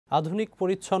আধুনিক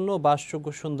পরিচ্ছন্ন বাসযোগ্য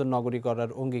সুন্দর নগরী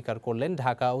গড়ার অঙ্গীকার করলেন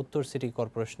ঢাকা উত্তর সিটি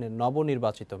কর্পোরেশনের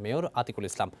নবনির্বাচিত মেয়র আতিকুল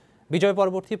ইসলাম। বিজয়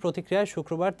পরবর্তী প্রতিক্রিয়ায়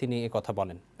শুক্রবার তিনি একথা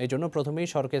বলেন। এই জন্য প্রথমেই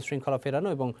সড়কের শৃঙ্খলা ফেরানো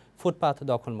এবং ফুটপাত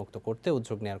দখলমুক্ত করতে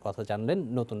উদ্যোগ নেওয়ার কথা জানালেন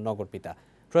নতুন নগরপিতা।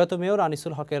 প্রয়াত মেয়র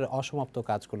আনিসুল হকের অসমাপ্ত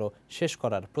কাজগুলো শেষ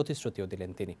করার প্রতিশ্রুতিও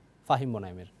দিলেন তিনি। ফাহিম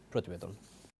মোনায়েমের প্রতিবেদন।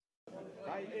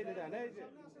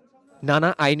 নানা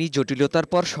আইনি জটিলতার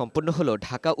পর সম্পন্ন হল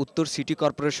ঢাকা উত্তর সিটি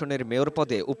কর্পোরেশনের মেয়র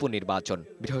পদে উপনির্বাচন।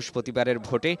 বৃহস্পতিবারের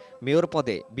ভোটে মেয়র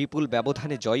পদে বিপুল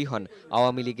ব্যবধানে জয়ী হন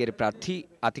আওয়ামী লীগের প্রার্থী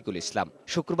আতিকুল ইসলাম।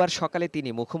 শুক্রবার সকালে তিনি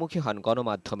মুখোমুখি হন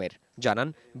গণমাধ্যমের, জানান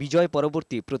বিজয়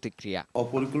পরবর্তী প্রতিক্রিয়া।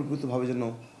 অপরিকল্পিতভাবে যেন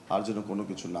আর যেন কোনো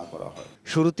কিছু না করা হয়।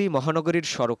 শুরুতেই মহানগরীর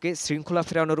সড়কে শৃঙ্খলা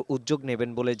ফেরানোর উদ্যোগ নেবেন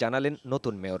বলে জানালেন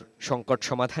নতুন মেয়র। সংকট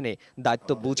সমাধানে দায়িত্ব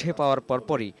বুঝে পাওয়ার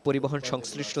পরপরই পরিবহন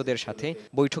সংশ্লিষ্টদের সাথে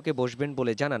বৈঠকে বসবেন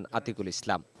বলে জানান আতিকুল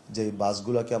ইসলাম। যে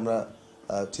বাসগুলোকে আমরা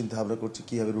চিন্তা ভাবনা করছি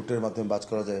কিভাবে রুটের মাধ্যমে বাস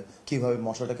করা যায়, কিভাবে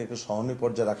মশাটাকে একটা সহনীয়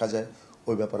পর্যায়ে রাখা যায়,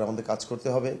 ওই ব্যাপারে আমাদের কাজ করতে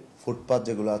হবে। ফুটপাত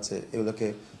যেগুলো আছে এগুলোকে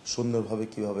সুন্দরভাবে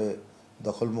কিভাবে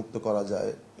দখলমুক্ত করা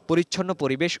যায়। পরিচ্ছন্ন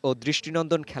পরিবেশ ও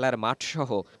দৃষ্টিনন্দন খেলার মাঠ সহ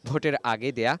ভোটের আগে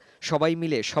দেয়া সবাই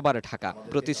মিলে সবার ঢাকা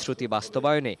প্রতিশ্রুতি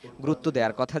বাস্তবায়নে গুরুত্ব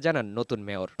দেওয়ার কথা জানান নতুন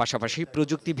মেয়র। পাশাপাশি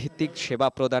প্রযুক্তি ভিত্তিক সেবা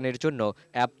প্রদানের জন্য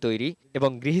অ্যাপ তৈরি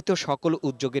এবং গৃহীত সকল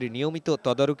উদ্যোগের নিয়মিত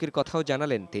তদারকির কথাও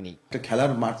জানালেন তিনি। একটা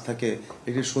খেলার মাঠ থাকে,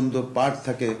 একটি সুন্দর পার্ক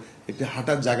থাকে, একটি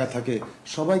হাঁটার জায়গা থাকে,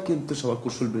 সবাই কিন্তু সবার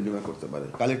কুশল বিনিময় করতে পারে।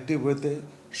 কালেকটিভ ওয়েতে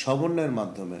সমন্বয়ের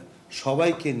মাধ্যমে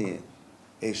সবাইকে নিয়ে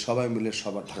এই সবাই মিলে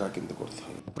সবার ঢাকা কিন্তু করতে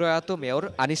হবে। প্রয়াত মেয়র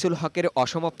আনিসুল হকের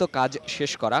অসমাপ্ত কাজ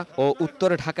শেষ করা ও উত্তর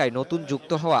ঢাকায় নতুন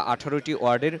যুক্ত হওয়া 18টি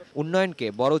ওয়ার্ডের উন্নয়নকে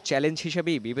বড় চ্যালেঞ্জ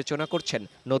হিসেবেই বিবেচনা করছেন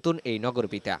নতুন এই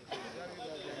নগরপিতা।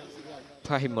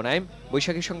 ফাহিম মোনায়েম,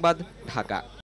 বৈশাখী সংবাদ, ঢাকা।